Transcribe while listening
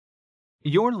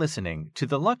You're listening to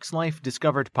the Luxe Life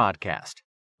Discovered podcast,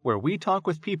 where we talk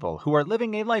with people who are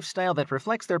living a lifestyle that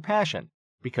reflects their passion,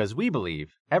 because we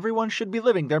believe everyone should be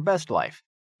living their best life,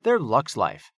 their Luxe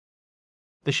Life.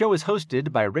 The show is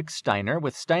hosted by Rick Steiner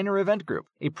with Steiner Event Group,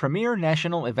 a premier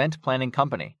national event planning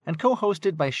company, and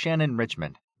co-hosted by Shannon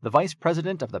Richmond, the Vice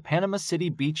President of the Panama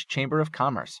City Beach Chamber of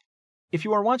Commerce. If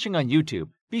you are watching on YouTube,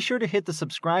 be sure to hit the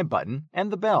subscribe button and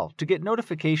the bell to get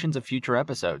notifications of future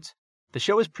episodes. The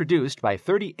show is produced by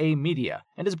 30A Media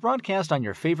and is broadcast on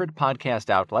your favorite podcast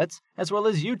outlets, as well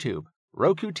as YouTube,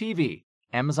 Roku TV,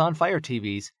 Amazon Fire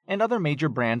TVs, and other major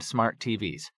brand smart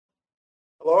TVs.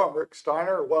 Hello, I'm Rick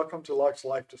Steiner. Welcome to Luxe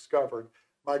Life Discovered.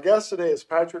 My guest today is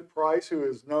Patrick Price, who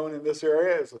is known in this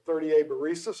area as a 30A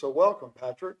Barista. So welcome,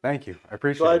 Patrick. Thank you. I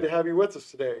appreciate Glad it. to have you with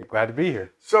us today. Glad to be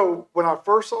here. So when I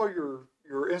first saw your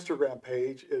Instagram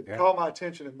page, it Yeah. caught my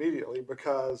attention immediately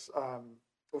because,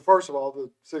 well, first of all,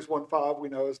 the 615 we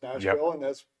know is Nashville, and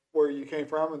that's where you came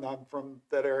from, and I'm from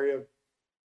that area,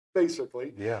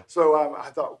 basically. Yeah. So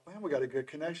I thought, man, we got a good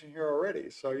connection here already.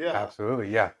 So yeah. Absolutely.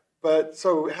 Yeah. But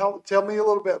so tell me a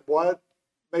little bit, what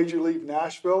made you leave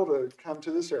Nashville to come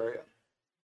to this area?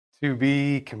 To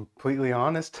be completely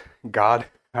honest, God,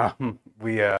 my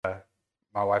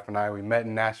wife and I, we met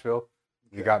in Nashville.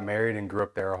 We got married and grew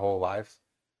up there our whole lives.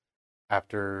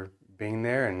 After being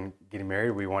there and getting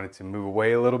married, we wanted to move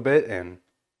away a little bit, and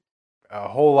a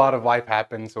whole lot of life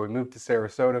happened. So we moved to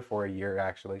Sarasota for a year,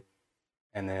 actually.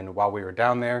 And then while we were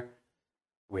down there,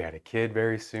 we had a kid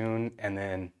very soon. And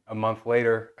then a month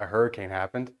later, a hurricane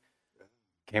happened.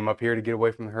 Came up here to get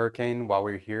away from the hurricane. While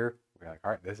we were here, we were like,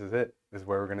 all right, this is it. This is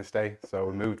where we're going to stay. So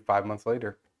we moved 5 months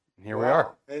later, and here we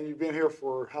are. And you've been here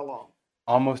for how long?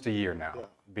 Almost a year now. Yeah.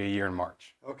 Be a year in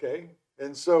March. Okay.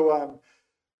 And so,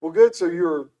 well, good. So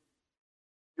you're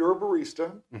a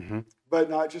barista, Mm-hmm. but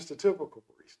not just a typical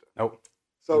barista. Nope.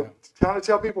 So No. kind of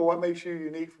tell people what makes you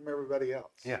unique from everybody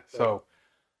else. Yeah. So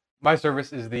my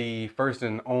service is the first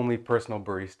and only personal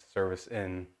barista service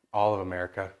in all of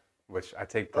America, which I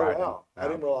take pride in. I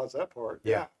didn't realize that part.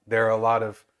 Yeah. There are a lot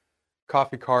of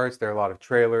coffee carts. There are a lot of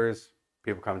trailers.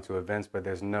 People come to events, but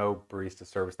there's no barista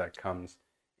service that comes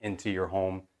into your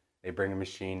home. They bring a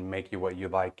machine, make you what you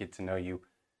like, get to know you.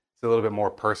 It's a little bit more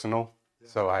personal. Yeah.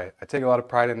 So I take a lot of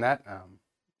pride in that,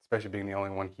 especially being the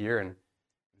only one here and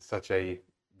such a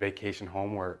vacation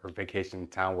home or vacation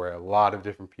town where a lot of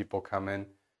different people come in,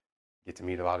 get to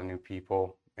meet a lot of new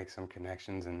people, make some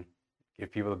connections, and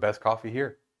give people the best coffee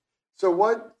here. So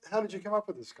how did you come up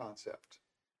with this concept?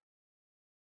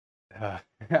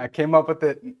 I came up with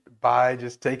it by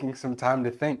just taking some time to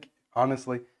think.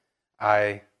 Honestly,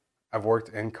 I've worked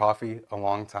in coffee a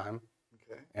long time,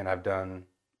 Okay. and I've done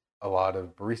a lot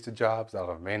of barista jobs, a lot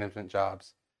of management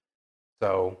jobs.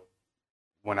 So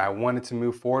when I wanted to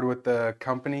move forward with the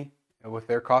company, with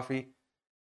their coffee,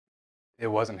 it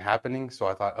wasn't happening. So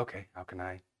I thought, okay, how can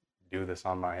I do this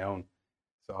on my own?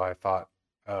 So I thought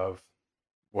of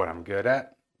what I'm good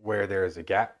at, where there is a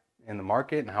gap in the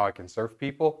market, and how I can serve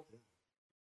people.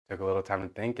 Took a little time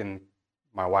to think, and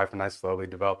my wife and I slowly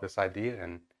developed this idea,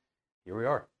 and here we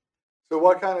are. So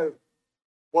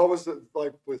what was it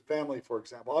like with family, for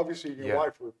example? Obviously, your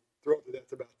wife were thrilled to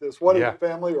death about this. What did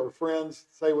family or friends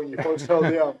say when you first told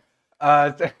them?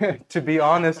 To be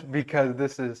honest,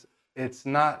 because it's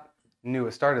not new.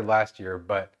 It started last year,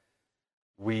 but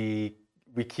we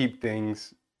keep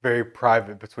things very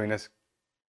private between us.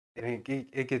 And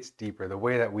it gets deeper. The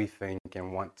way that we think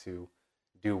and want to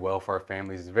do well for our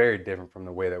families is very different from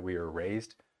the way that we were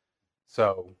raised.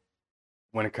 So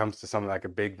when it comes to something like a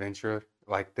big venture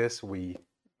like this, we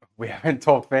haven't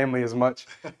told family as much,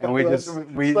 and we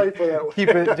keep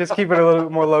it a little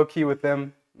bit more low key with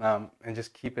them, and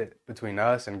just keep it between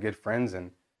us and good friends. And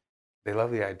they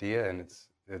love the idea, and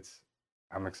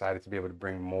I'm excited to be able to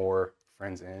bring more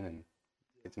friends in and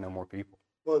get to know more people.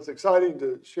 Well, it's exciting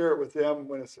to share it with them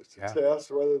when it's a success,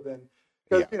 rather than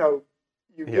because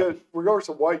you get, regardless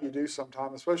of what you do,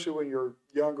 sometimes, especially when you're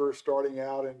younger, starting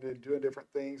out and doing different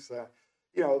things.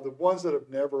 The ones that have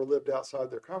never lived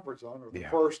outside their comfort zone are the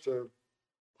first to,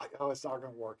 like, oh, it's not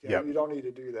going to work. You don't need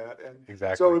to do that. And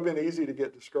exactly. So it would have been easy to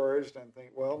get discouraged and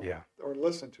think, well, or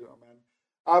listen to them. And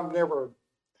I've never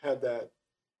had that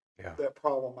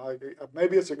problem.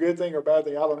 Maybe it's a good thing or a bad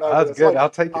thing. I don't know. That's good. I'll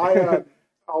take it. I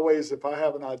always, if I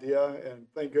have an idea, and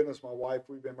thank goodness my wife,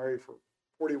 we've been married for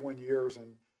 41 years,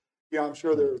 and I'm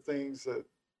sure there are things that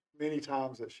many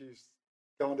times that she's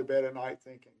gone to bed at night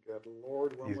thinking, good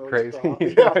Lord, when will it stop?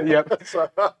 Yep.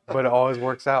 But it always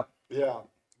works out. Yeah.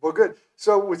 Well, good.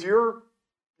 So with your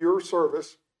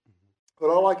service,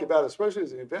 what I like about it, especially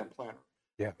as an event planner,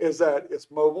 is that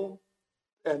it's mobile,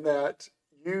 and that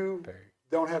you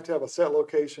don't have to have a set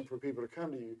location for people to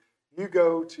come to you. You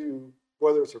go to,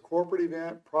 whether it's a corporate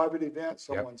event, private event,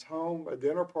 someone's home, a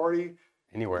dinner party,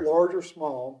 anywhere, large or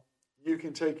small, you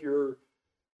can take your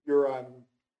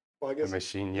well, I guess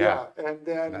machine, and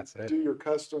then that's it. do your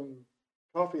custom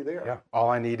coffee there. Yeah, all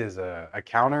I need is a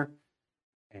counter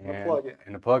and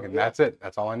a plug-in. That's it.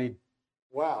 That's all I need.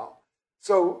 Wow.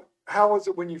 So how was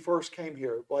it when you first came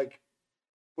here? Like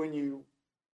when you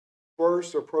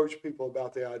first approached people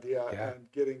about the idea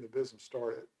and getting the business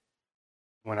started?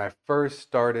 When I first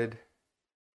started,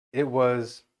 it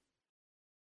was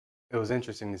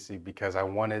interesting to see because I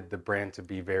wanted the brand to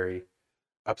be very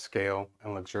upscale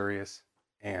and luxurious.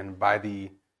 And by the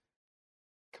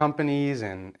companies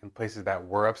and places that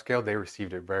were upscale, they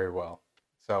received it very well.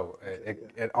 So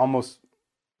it almost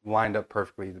lined up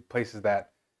perfectly. The places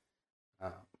that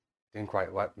didn't quite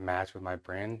match with my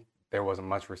brand, there wasn't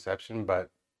much reception, but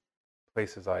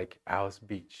places like Alice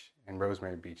Beach and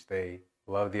Rosemary Beach, they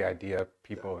love the idea.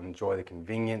 People enjoy the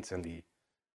convenience and the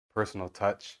personal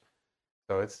touch.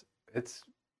 So it's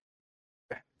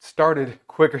started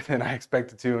quicker than I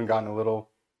expected to and gotten a little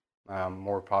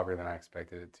more popular than I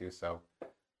expected it to. So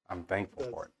I'm thankful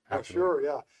for it. Sure,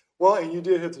 yeah. Well, and you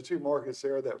did hit the two markets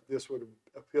there that this would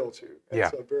appeal to.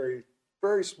 It's a very,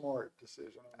 very smart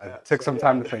decision on that. It took some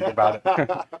time to think about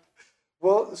it.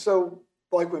 Well, so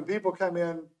like when people come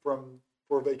in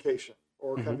for vacation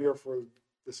or come here for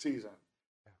the season,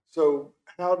 so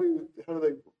how do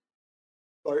they?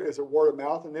 Like, is it word of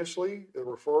mouth initially, a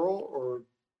referral, or?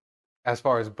 As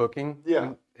far as booking,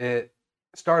 it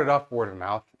started off word of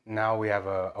mouth. Now we have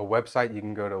a website. You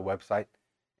can go to a website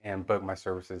and book my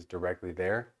services directly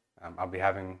there. I'll be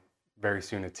having very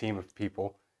soon a team of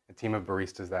people, a team of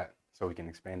baristas so we can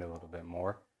expand a little bit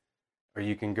more. Or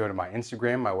you can go to my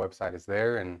Instagram. My website is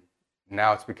there, and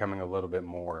now it's becoming a little bit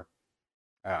more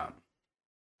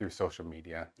through social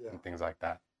media and things like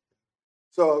that.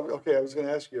 So, okay, I was going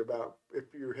to ask you about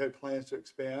if you had plans to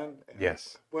expand.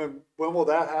 Yes. When will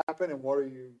that happen, and what are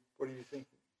you thinking?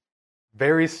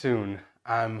 Very soon.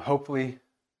 I'm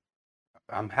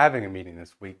having a meeting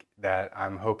this week that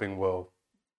I'm hoping will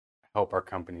help our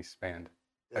company expand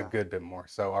a good bit more.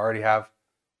 So I already have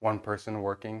one person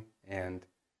working, and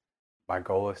my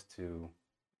goal is to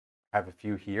have a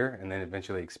few here and then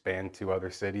eventually expand to other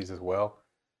cities as well.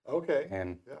 Okay.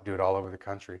 And do it all over the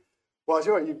country. Well, I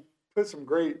tell you what, you put some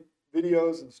great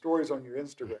videos and stories on your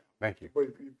Instagram. Thank you.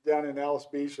 Down in Alice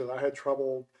Beach, that I had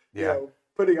trouble,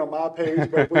 putting on my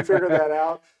page, but we figured that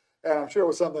out, and I'm sure it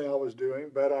was something I was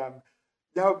doing. But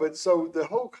so the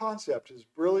whole concept is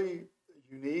really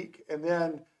unique. And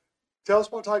then tell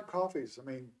us what type of coffees. I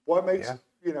mean, what makes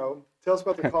tell us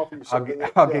about the coffee.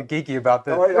 I'll get geeky about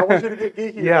this. All right, I want you to get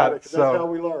geeky about it because that's how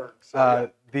we learn.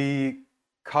 So, the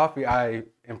coffee I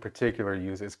in particular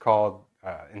use is called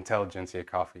Intelligentsia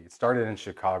coffee. It started in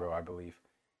Chicago, I believe.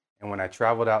 And when I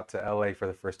traveled out to LA for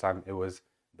the first time, it was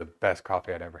the best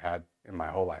coffee I'd ever had in my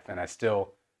whole life. And I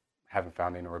still haven't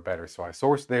found anywhere better. So I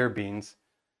sourced their beans.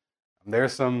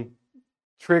 There's some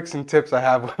tricks and tips I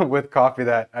have with coffee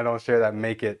that I don't share that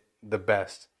make it the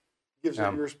best. Gives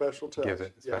it your special touch. Gives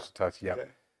it a special touch, yeah. Okay.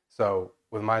 So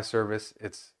with my service,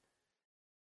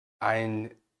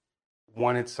 I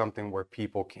wanted something where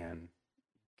people can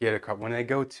get a cup. When they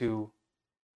go to,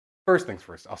 first things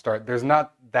first, I'll start. There's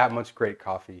not that much great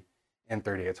coffee in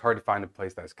 30. It's hard to find a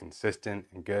place that's consistent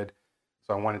and good.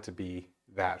 So I want it to be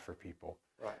that for people.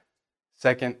 Right.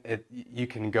 Second, you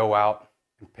can go out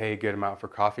and pay a good amount for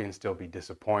coffee and still be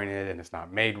disappointed and it's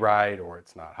not made right or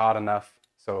it's not hot enough.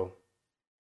 So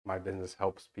my business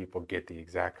helps people get the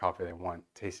exact coffee they want,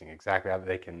 tasting exactly how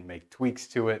they can make tweaks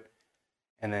to it.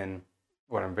 And then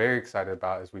what I'm very excited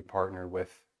about is we partnered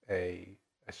with a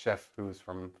chef who's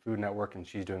from Food Network, and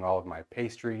she's doing all of my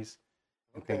pastries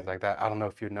and things like that. I don't know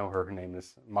if you know her. Her name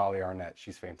is Molly Arnett.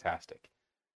 She's fantastic.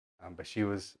 But she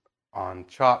was on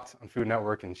Chopped on Food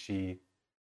Network, and she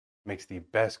makes the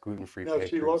best gluten-free pastries. Is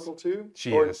she local too?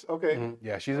 She is. Okay. Mm-hmm.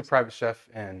 Yeah, she's a private chef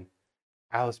in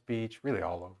Alice Beach, really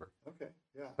all over. Okay,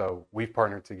 yeah. So we've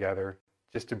partnered together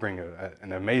just to bring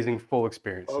an amazing full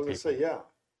experience to people. I was going to say, yeah.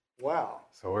 Wow.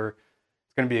 So it's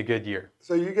going to be a good year.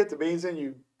 So you get the beans in,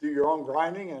 you do your own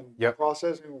grinding and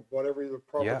processing, whatever the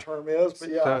proper term is. But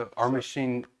so our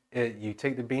machine, you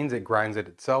take the beans, it grinds it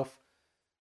itself.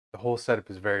 The whole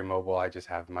setup is very mobile. I just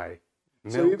have my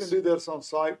milks. So you can do this on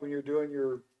site when you're doing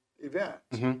your event.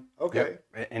 Mm-hmm. Okay.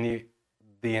 Yep. And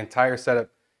the entire setup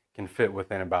can fit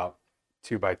within about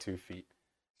 2 by 2 feet.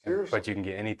 Seriously? But you can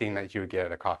get anything that you would get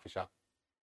at a coffee shop.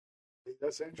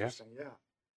 That's interesting. Yeah.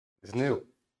 It's new. So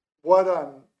what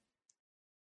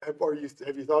have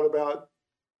you thought about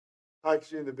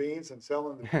packaging the beans and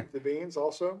selling the beans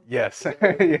also? Yes.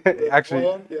 The Actually,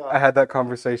 plan? Yeah. I had that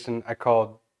conversation. I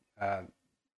called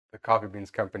the coffee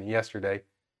beans company yesterday,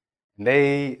 and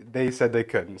they said they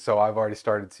couldn't. So I've already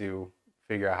started to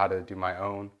figure out how to do my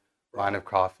own line of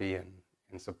coffee and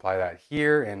supply that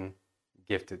here and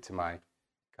gift it to my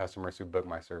customers who book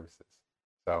my services.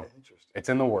 So it's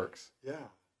in the works. Yeah.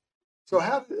 So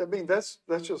that's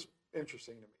just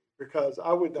interesting to me because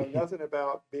I would know nothing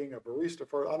about being a barista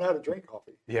I know how to drink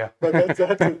coffee. Yeah. But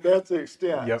that's the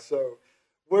extent. Yep.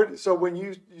 So when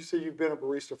you say you've been a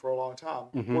barista for a long time,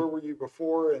 where were you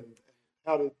before and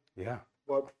how did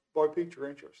what piqued your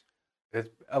interest? It's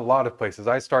a lot of places.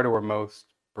 I started where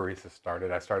most baristas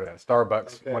started. I started at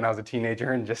Starbucks when I was a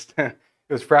teenager and just it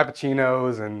was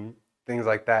frappuccinos and things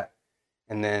like that.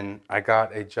 And then I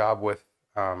got a job with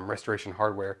Restoration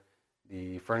Hardware,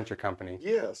 the furniture company.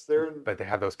 Yes, but they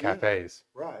have those cafes.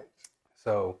 Yeah, right.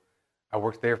 So I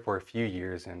worked there for a few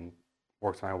years and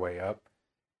worked my way up.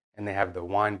 And they have the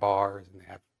wine bars and they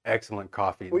have excellent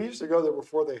coffee. We used to go there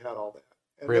before they had all that.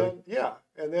 And really?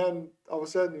 And then all of a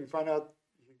sudden you find out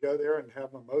you can go there and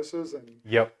have mimosas and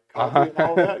coffee and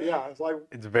all that. Yeah,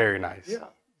 it's very nice. Yeah.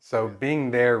 So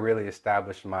being there really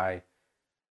established my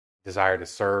desire to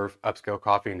serve upscale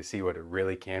coffee and to see what it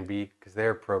really can be because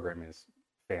their program is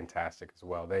fantastic as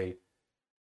well. It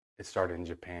started in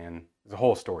Japan. There's a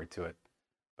whole story to it,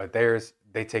 but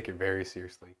they take it very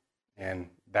seriously, and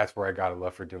that's where I got a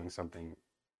love for doing something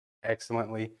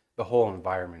excellently. The whole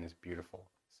environment is beautiful.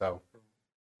 So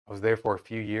I was there for a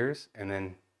few years, and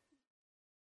then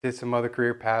did some other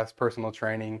career paths, personal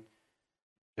training,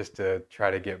 just to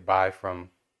try to get by from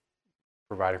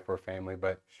providing for a family.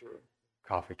 But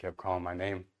coffee kept calling my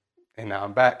name, and now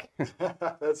I'm back.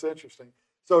 That's interesting.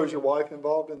 So is your wife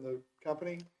involved in the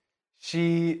company?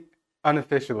 She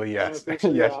unofficially, yes.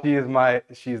 Yeah,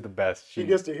 she's the best. She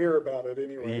gets to hear about it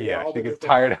anyway. Yeah, she gets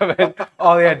tired of it.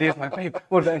 All the ideas, I'm like, babe,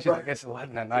 what about it? She's like, it's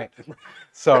 11 at night.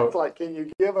 So it's like, can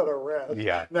you give it a rest?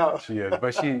 Yeah, no. She is.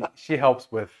 But she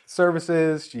helps with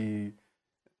services,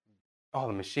 all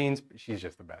the machines. She's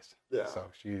just the best. Yeah. So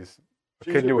she's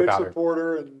a big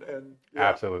supporter and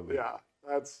absolutely. Yeah.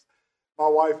 That's my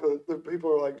wife. The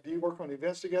people are like, "Do you work on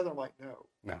events together?" I'm like, "No,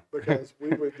 because we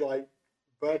would like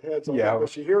butt heads on that." But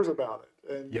she hears about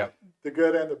it and the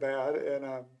good and the bad.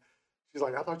 And she's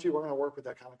like, "I thought you weren't going to work with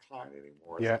that kind of client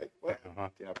anymore." It's like,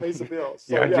 well, pays the bills.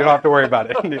 So, you don't have to worry about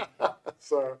it.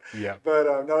 So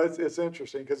but no, it's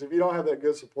interesting because if you don't have that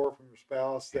good support from your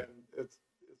spouse, then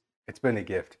it's been a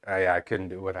gift. I couldn't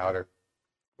do it without her.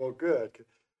 Well, good.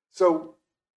 So,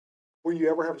 will you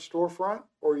ever have a storefront,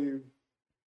 or you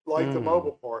like the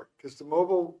mobile part? Because the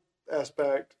mobile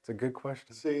aspect, it's a good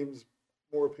question, seems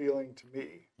more appealing to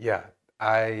me. Yeah,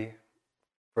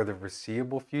 for the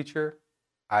foreseeable future,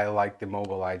 I like the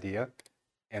mobile idea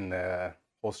and the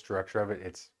whole structure of it.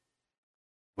 It's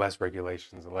less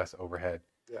regulations, less overhead.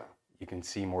 Yeah, you can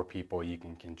see more people. You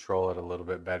can control it a little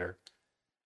bit better.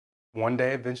 One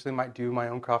day, eventually, might do my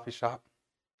own coffee shop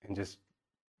and just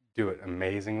do it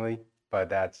amazingly. But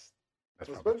that's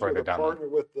probably further down. Partner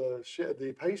with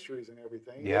the pastries and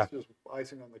everything. Yeah, it's just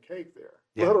icing on the cake there.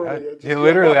 Yeah,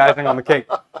 literally icing on the cake.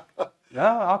 No,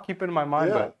 I'll keep it in my mind.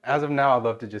 Yeah. But as of now, I'd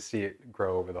love to just see it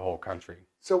grow over the whole country.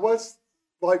 So what's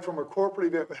like from a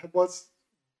corporate event?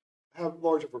 How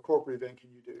large of a corporate event can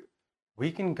you do?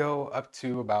 We can go up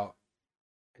to about.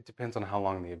 It depends on how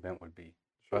long the event would be.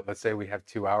 But let's say we have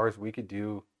 2 hours, we could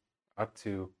do up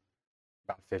to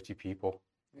about 50 people.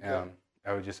 Okay.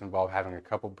 That would just involve having a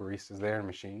couple baristas there and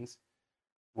machines.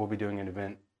 We'll be doing an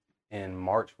event in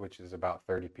March, which is about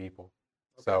 30 people.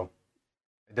 Okay. So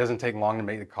it doesn't take long to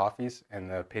make the coffees, and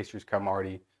the pastries come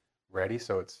already ready.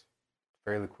 So it's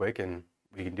fairly quick, and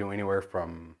we can do anywhere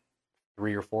from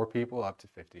 3 or 4 people up to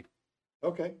 50.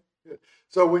 Okay, good.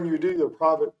 So when you do the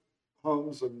private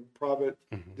homes and private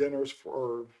dinners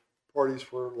or parties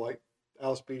for like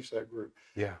Alice Beach, that group.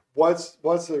 Yeah. What's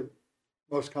the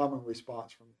most common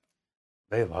response from them?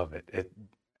 They love it.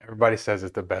 Everybody says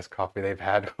it's the best coffee they've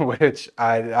had, which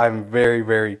I'm very,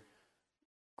 very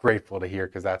grateful to hear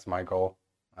because that's my goal.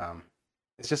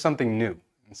 It's just something new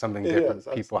and something different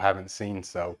people haven't seen.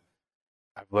 So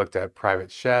I've looked at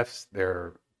private chefs, there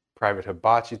are private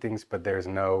hibachi things, but there's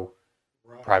no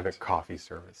private coffee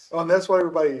service. Oh, and that's what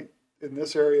everybody in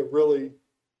this area really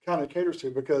kind of caters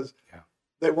to because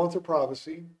they want their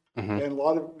privacy. And a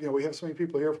lot of, we have so many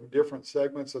people here from different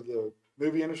segments of the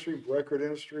movie industry, record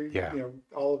industry,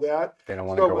 all of that. They don't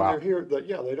want to go out. So when they're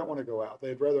here, they don't want to go out.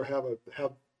 They'd rather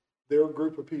have their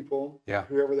group of people,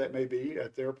 whoever that may be,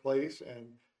 at their place and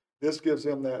this gives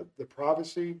them the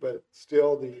privacy, but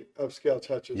still the upscale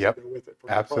touches that go with it, from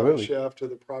the private chef to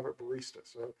the private barista.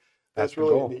 So that's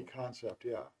really a neat concept.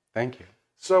 Yeah. Thank you.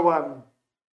 So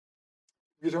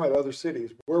you're talking about other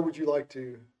cities. Where would you like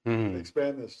to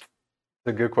expand this? It's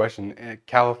a good question. In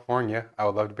California, I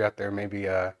would love to be out there. Maybe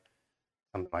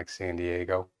something like San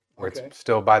Diego, where it's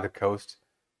still by the coast.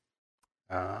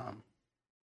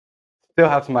 Still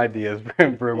have some ideas.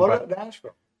 What about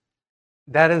Nashville?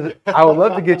 That is, I would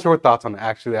love to get your thoughts on it,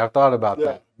 actually. I've thought about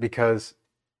that because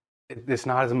it's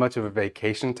not as much of a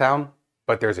vacation town,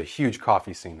 but there's a huge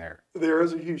coffee scene there. There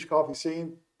is a huge coffee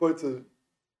scene, but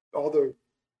all the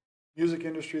music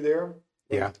industry there.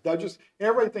 Yeah. Not just,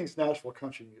 everybody thinks Nashville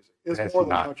country music. It's more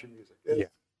than country music.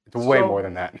 It's way more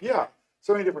than that. Yeah.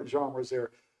 So many different genres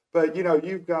there. But,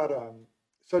 you've got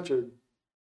such an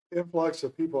influx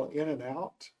of people in and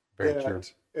out. Very true.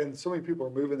 And so many people are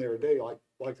moving there a day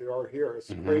like they are here.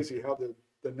 It's crazy how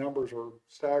the numbers are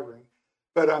staggering.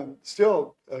 But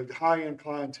still a high-end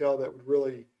clientele that would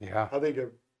really, I think,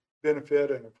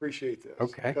 benefit and appreciate this.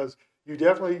 Okay. Because you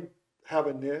definitely have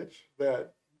a niche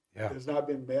that has not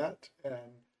been met.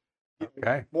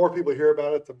 And more people hear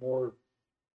about it, the more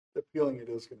appealing it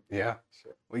is going to be. Yeah.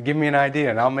 So. Well, give me an idea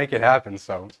and I'll make it happen.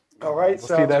 So all right.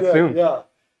 We'll see that soon. Yeah.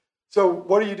 So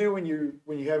what do you do when you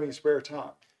have any spare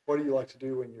time? What do you like to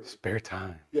do when you're spare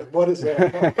time? Yeah, what is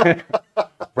that?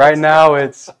 Right now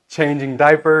it's changing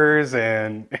diapers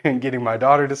and getting my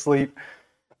daughter to sleep.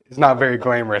 It's not very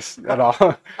glamorous at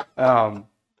all.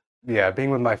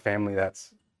 Being with my family,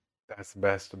 that's the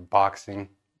best. Boxing,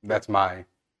 that's my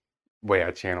way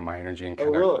I channel my energy and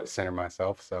kind of center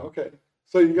myself. So okay.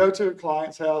 So you go to a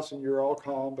client's house and you're all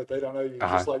calm, but they don't know you.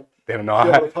 Just like they don't know.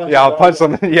 I'll punch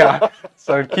them. Yeah.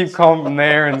 So keep calm from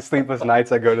there, and sleepless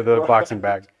nights I go to the boxing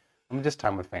bag. I'm just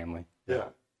time with family. Yeah.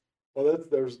 Well,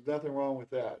 there's nothing wrong with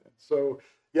that. So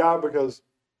because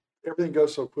everything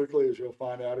goes so quickly, as you'll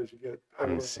find out as you get.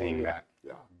 I'm seeing that.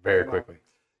 Yeah. Very quickly.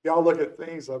 I'll look at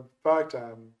things. In fact,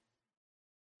 on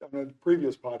a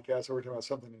previous podcast, we were talking about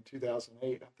something in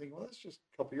 2008. I'm thinking, well, that's just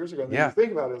a couple of years ago. And then you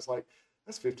think about it, it's like,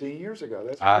 that's 15 years ago.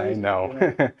 That's crazy. I know.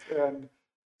 And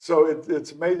so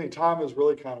it's amazing. Time is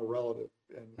really kind of relative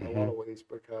in a lot of ways,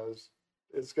 because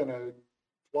it's going to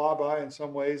fly by in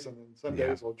some ways, and then some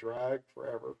days will drag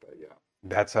forever. But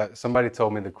that's somebody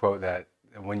told me the quote that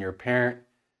when you're a parent,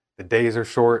 the days are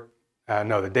short.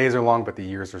 The days are long, but the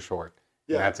years are short.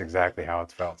 Yeah, and that's exactly how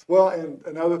it's felt. Well, and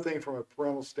another thing from a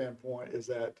parental standpoint is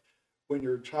that when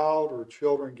your child or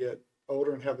children get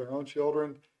older and have their own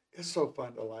children, it's so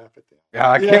fun to laugh at them.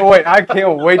 Yeah, I can't wait. I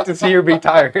can't wait to see her be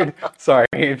tired. Sorry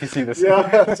if you see this.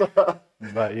 Yeah.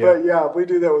 But yeah, we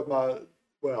do that with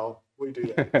we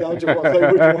do that. I just want to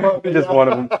say which one. Just one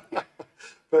of them.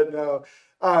 But no.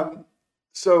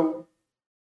 So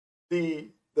the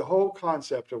whole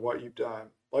concept of what you've done,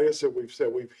 like I said, we've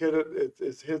hit it.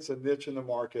 It hits a niche in the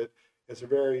market. It's a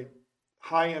very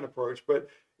high-end approach, but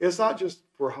it's not just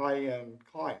for high-end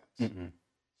clients.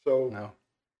 So no.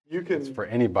 It's for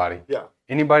anybody. Yeah.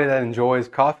 Anybody that enjoys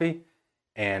coffee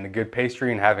and a good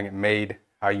pastry and having it made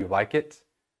how you like it.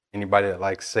 Anybody that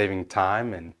likes saving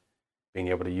time and being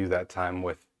able to use that time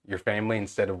with your family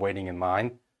instead of waiting in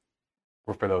line.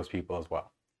 We're for those people as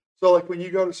well. So like when you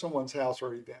go to someone's house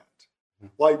or event,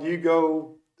 like do you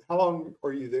go, how long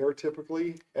are you there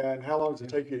typically? And how long does it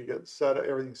take you to get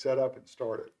everything set up and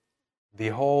started? The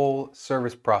whole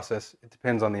service process, it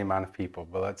depends on the amount of people,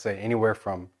 but let's say anywhere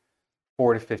from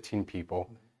 4 to 15 people.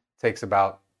 Takes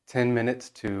about 10 minutes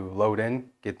to load in,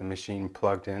 get the machine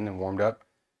plugged in and warmed up.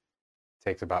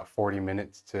 Takes about 40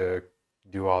 minutes to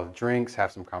do all the drinks,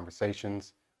 have some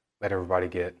conversations, let everybody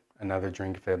get another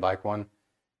drink if they'd like one,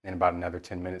 and about another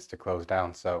 10 minutes to close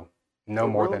down. So no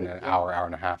more than an hour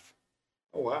and a half.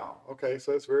 Oh, wow. Okay,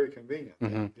 so it's very convenient.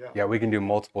 Yeah, we can do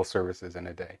multiple services in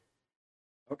a day.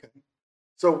 Okay.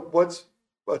 So what's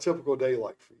a typical day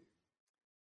like for you?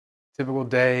 Typical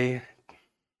day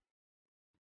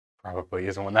probably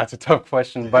isn't one. That's a tough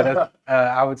question, but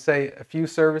I would say a few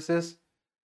services.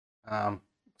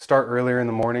 Start earlier in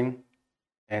the morning,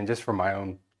 and just for my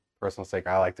own personal sake,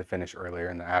 I like to finish earlier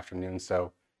in the afternoon.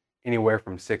 So anywhere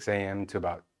from 6 a.m. to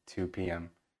about 2 p.m.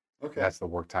 Okay. That's the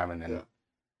work time, and then. Of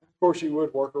course, you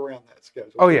would work around that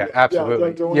schedule. Oh yeah,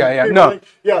 absolutely. No.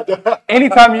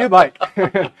 Anytime you'd like.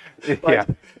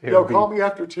 Call me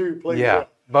after 2, please. Yeah.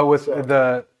 But with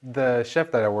the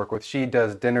chef that I work with, she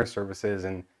does dinner services,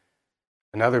 and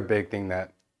another big thing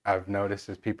that I've noticed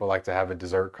is people like to have a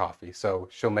dessert coffee. So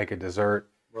she'll make a dessert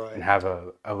and have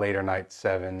a later night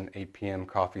 7, 8 p.m.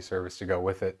 coffee service to go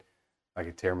with it, like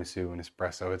a tiramisu and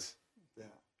espresso. It's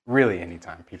really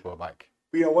anytime people would like.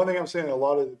 one thing I'm seeing in a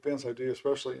lot of events I do,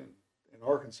 especially in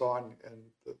Arkansas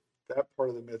and that part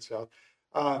of the Mid-South,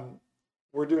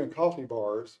 we're doing coffee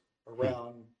bars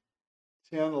around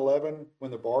 10, 11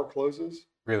 when the bar closes.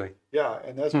 Really? Yeah,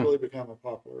 and that's really become a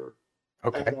popular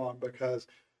add-on because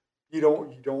you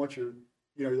don't want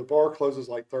the bar closes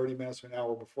like 30 minutes to an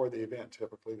hour before the event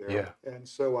typically there. Yeah. And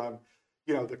so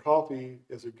the coffee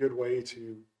is a good way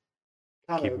to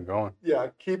kind keep of them going. Yeah,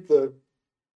 keep the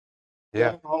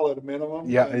alcohol at a minimum.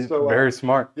 Yeah, it's very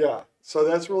smart. Yeah, so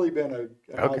that's really been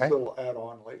a nice little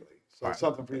add-on lately. So it's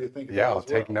something for you to think about. Yeah, I'll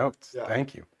take notes. Yeah.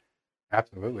 Thank you.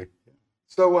 Absolutely.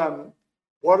 So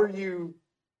what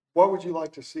would you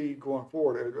like to see going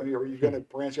forward? Are you going to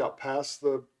branch out past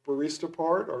the barista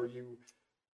part? Are you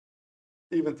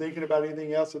even thinking about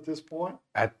anything else at this point?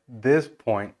 At this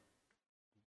point,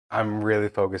 I'm really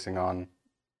focusing on,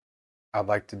 I'd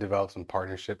like to develop some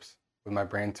partnerships with my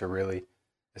brand to really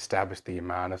establish the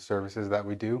amount of services that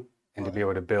we do and to be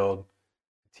able to build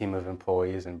a team of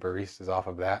employees and baristas off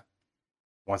of that.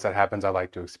 Once that happens, I'd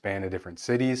like to expand to different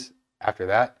cities. After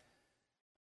that,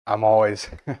 I'm always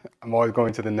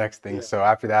going to the next thing. Yeah. So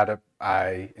after that,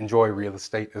 I enjoy real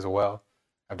estate as well.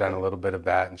 I've done a little bit of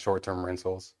that and short-term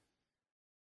rentals.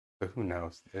 So who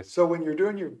knows? So when you're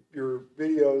doing your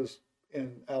videos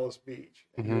in Alice Beach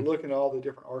and you're looking at all the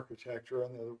different architecture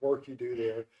and the work you do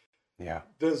there,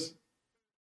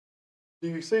 do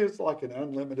you see it's like an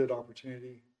unlimited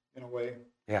opportunity in a way?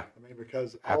 Yeah. I mean,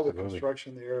 because all the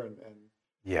construction there and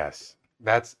yes,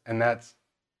 that's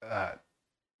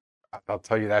I'll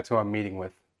tell you, that's who I'm meeting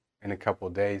with in a couple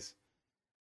of days.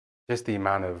 Just the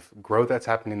amount of growth that's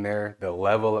happening there, the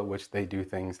level at which they do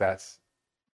things, that's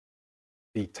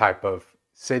the type of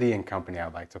city and company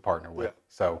I'd like to partner with. Yeah.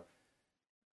 So,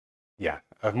 yeah,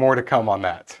 more to come on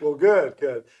that. Well,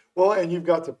 good. Well, and you've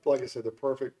got like I said, the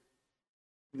perfect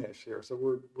niche here.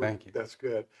 So thank you. That's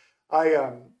good.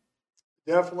 I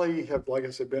definitely have, like I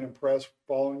said, been impressed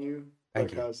following you.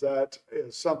 Thank you. Because that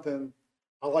is something,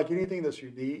 I like anything that's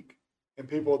unique and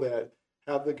people that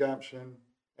have the gumption.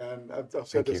 And I've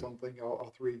said this on all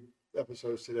 3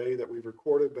 episodes today that we've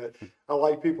recorded, but I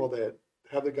like people that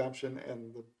have the gumption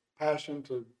and the passion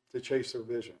to chase their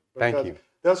vision. Because thank you.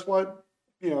 That's what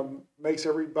makes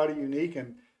everybody unique,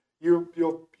 and you're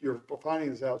finding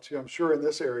this out too. I'm sure in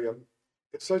this area,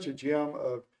 it's such a gem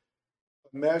of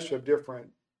a mesh of different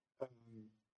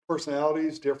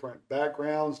personalities, different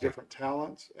backgrounds, different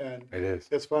talents, and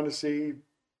it's fun to see.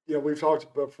 We've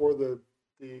talked before the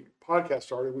podcast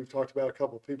started. We've talked about a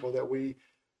couple of people that we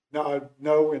now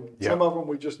know, and some of them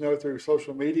we just know through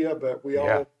social media, but we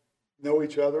all know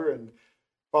each other and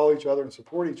follow each other and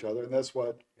support each other, and that's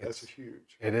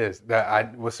huge. It is. That I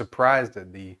was surprised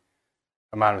at the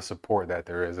amount of support that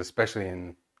there is, especially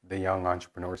in the young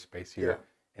entrepreneur space here.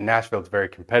 In Nashville, it's very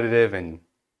competitive, and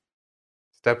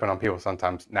stepping on people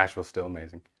sometimes. Nashville's still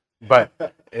amazing, but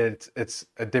it's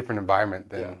a different environment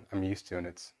than I'm used to, and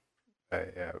it's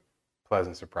a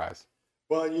pleasant surprise.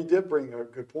 Well, you did bring a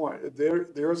good point.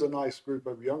 There is a nice group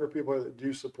of younger people that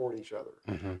do support each other,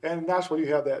 and in Nashville you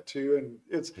have that too. And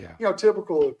it's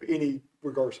typical of any,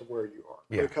 regardless of where you are,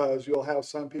 because you'll have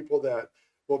some people that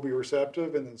will be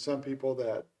receptive, and then some people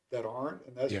that aren't,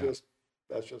 and that's just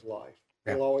life.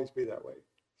 It'll always be that way.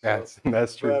 So,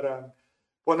 that's true. But,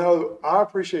 well, no, I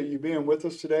appreciate you being with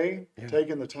us today,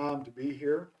 taking the time to be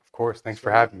here. Of course. Thanks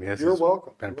for having me. You're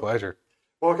welcome. Been a pleasure.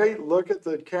 Well, okay, look at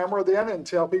the camera then and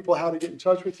tell people how to get in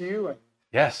touch with you and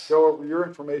go over your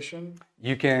information.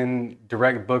 You can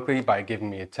direct book me by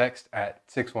giving me a text at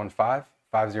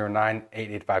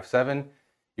 615-509-8857.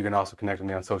 You can also connect with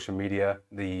me on social media.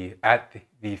 At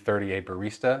the 38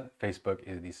 Barista. Facebook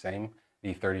is the same,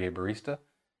 the 38 Barista.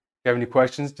 If you have any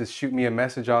questions, just shoot me a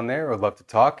message on there. I'd love to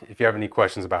talk. If you have any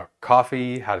questions about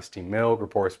coffee, how to steam milk, or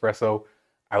pour espresso,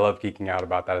 I love geeking out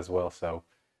about that as well. So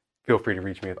feel free to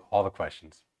reach me with all the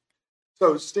questions.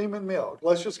 So steaming milk,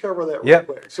 let's just cover that real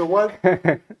quick. So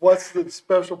what's the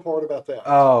special part about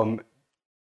that?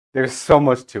 There's so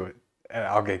much to it.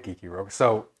 I'll get geeky real quick.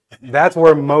 So that's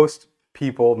where most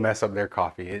people mess up their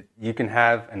coffee. You can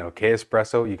have an okay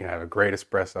espresso, you can have a great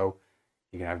espresso,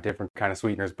 you can have different kind of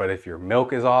sweeteners, but if your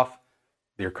milk is off,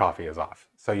 your coffee is off.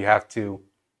 So you have to,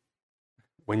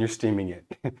 when you're steaming it,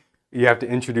 you have to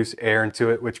introduce air into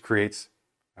it, which creates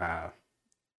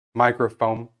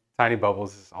microfoam, tiny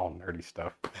bubbles. This is all nerdy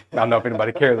stuff. I don't know if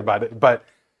anybody cares about it, but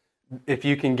if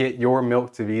you can get your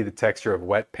milk to be the texture of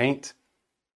wet paint,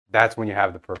 that's when you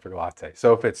have the perfect latte.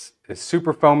 So if it's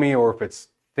super foamy or if it's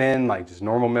thin, like just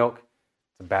normal milk,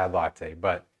 it's a bad latte.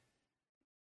 But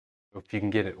if you can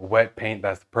get it wet paint,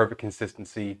 that's the perfect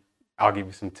consistency. I'll give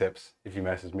you some tips if you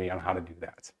message me on how to do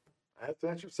that. That's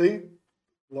interesting. See,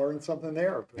 learn something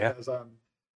there because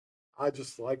I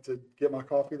just like to get my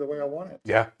coffee the way I want it.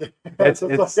 Yeah, it's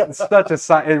such a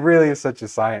science. It really is such a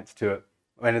science to it,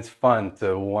 and it's fun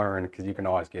to learn because you can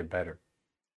always get better.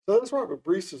 So that's why with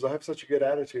baristas, I have such a good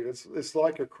attitude. It's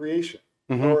like a creation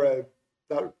or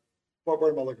what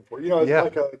word am I looking for? It's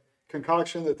like a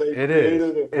concoction that they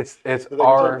created. It is. It's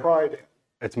pride in.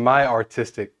 It's my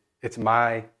artistic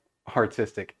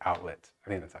outlet. I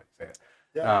think that's how you say it.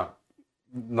 Yeah.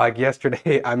 Like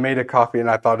yesterday, I made a coffee and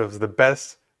I thought it was the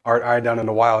best art I had done in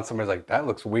a while, and somebody's like, "That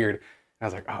looks weird." And I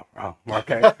was like, "Oh,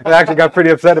 okay." I actually got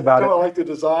pretty upset about it. Like the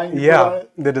design.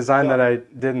 The design that I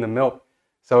did in the milk.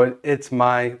 So it's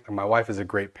my wife is a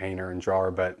great painter and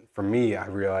drawer, but for me, I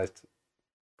realized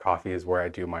coffee is where I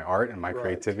do my art and my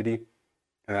creativity,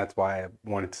 and that's why I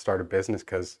wanted to start a business,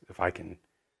 because if I can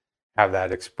have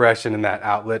that expression and that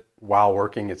outlet while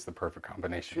working, it's the perfect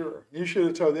combination. Sure. You should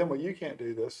have told them, well, you can't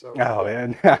do this. So. Oh,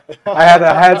 man. I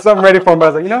had something ready for them,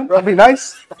 but I was like, that'd be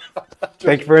nice.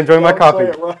 Thank you for enjoying my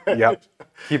coffee. Yep.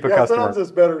 Keep a customer. Sometimes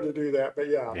it's better to do that, but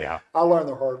I learned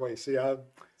the hard way. See, I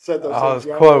said those things. I was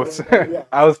close.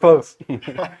 I was close.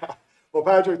 Well,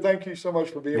 Patrick, thank you so much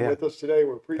for being with us today.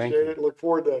 We appreciate it. Look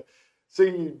forward to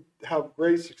seeing you have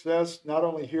great success, not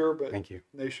only here, but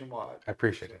nationwide. I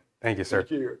appreciate it. Thank you, sir.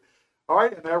 Thank you. All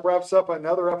right, and that wraps up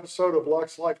another episode of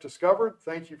Luxe Life Discovered.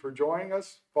 Thank you for joining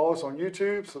us. Follow us on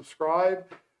YouTube, subscribe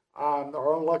on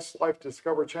our own Luxe Life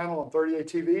Discovered channel on 38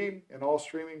 TV and all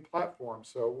streaming platforms.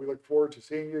 So we look forward to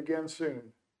seeing you again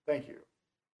soon. Thank you.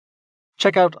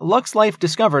 Check out Luxe Life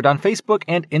Discovered on Facebook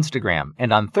and Instagram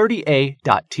and on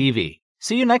 30a.tv.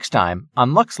 See you next time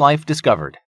on Luxe Life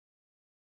Discovered.